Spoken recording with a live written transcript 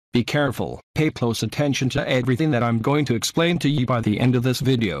Be careful, pay close attention to everything that I'm going to explain to you by the end of this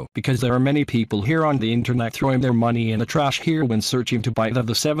video, because there are many people here on the internet throwing their money in the trash here when searching to buy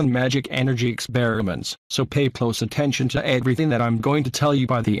the 7 magic energy experiments. So pay close attention to everything that I'm going to tell you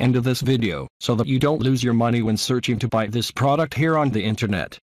by the end of this video, so that you don't lose your money when searching to buy this product here on the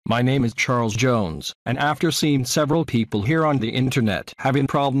internet. My name is Charles Jones, and after seeing several people here on the internet having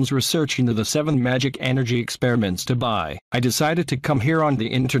problems researching the 7 magic energy experiments to buy, I decided to come here on the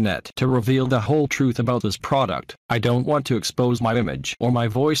internet to reveal the whole truth about this product. I don't want to expose my image or my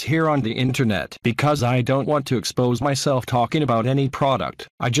voice here on the internet because I don't want to expose myself talking about any product.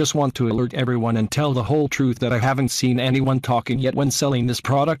 I just want to alert everyone and tell the whole truth that I haven't seen anyone talking yet when selling this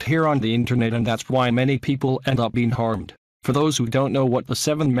product here on the internet, and that's why many people end up being harmed. For those who don't know what the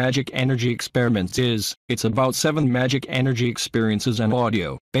 7 magic energy experiments is, it's about 7 magic energy experiences and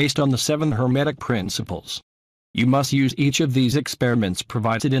audio, based on the 7 Hermetic Principles. You must use each of these experiments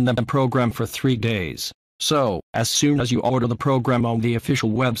provided in the program for 3 days. So, as soon as you order the program on the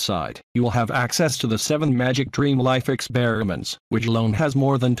official website, you will have access to the 7 Magic Dream Life experiments, which alone has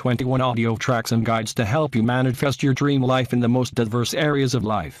more than 21 audio tracks and guides to help you manifest your dream life in the most diverse areas of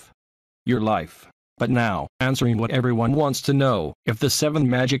life. Your life. But now, answering what everyone wants to know, if the 7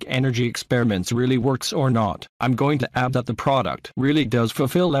 magic energy experiments really works or not, I'm going to add that the product really does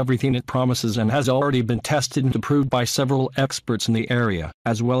fulfill everything it promises and has already been tested and approved by several experts in the area,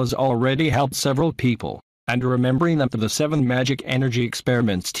 as well as already helped several people. And remembering that the 7 magic energy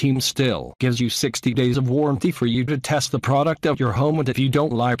experiments team still gives you 60 days of warranty for you to test the product at your home, and if you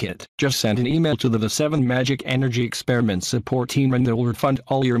don't like it, just send an email to the 7 magic energy experiments support team and they'll refund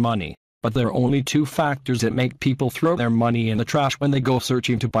all your money. But there are only 2 factors that make people throw their money in the trash when they go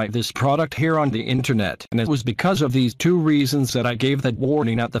searching to buy this product here on the internet, and it was because of these 2 reasons that I gave that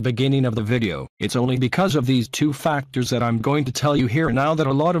warning at the beginning of the video. It's only because of these 2 factors that I'm going to tell you here now that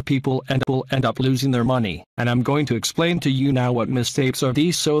a lot of people will end up losing their money, and I'm going to explain to you now what mistakes are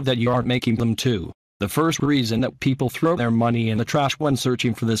these so that you aren't making them too. The first reason that people throw their money in the trash when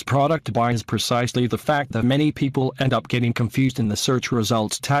searching for this product to buy is precisely the fact that many people end up getting confused in the search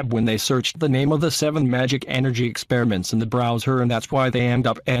results tab when they search the name of the 7 magic energy experiments in the browser, and that's why they end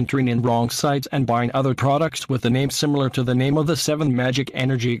up entering in wrong sites and buying other products with a name similar to the name of the 7 magic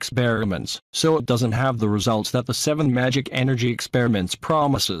energy experiments, so it doesn't have the results that the 7 magic energy experiments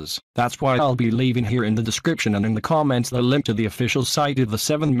promises. That's why I'll be leaving here in the description and in the comments the link to the official site of the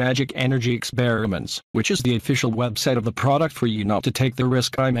 7 magic energy experiments, which is the official website of the product, for you not to take the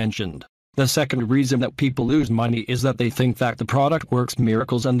risk I mentioned. The second reason that people lose money is that they think that the product works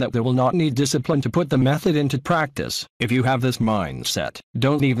miracles and that they will not need discipline to put the method into practice. If you have this mindset,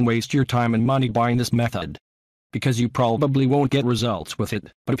 don't even waste your time and money buying this method, because you probably won't get results with it.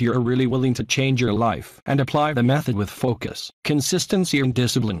 But if you're really willing to change your life and apply the method with focus, consistency and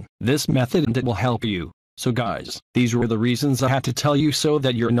discipline, this method and it will help you. So guys, these were the reasons I had to tell you so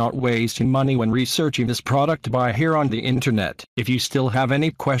that you're not wasting money when researching this product to buy here on the internet. If you still have any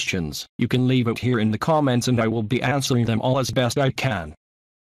questions, you can leave it here in the comments and I will be answering them all as best I can.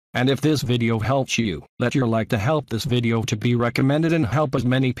 And if this video helps you, let your like to help this video to be recommended and help as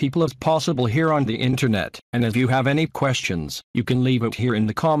many people as possible here on the internet. And if you have any questions, you can leave it here in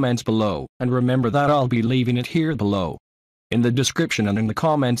the comments below, and remember that I'll be leaving it here below in the description and in the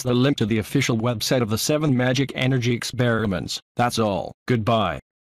comments the link to the official website of the 7 magic energy experiments. That's all. Goodbye.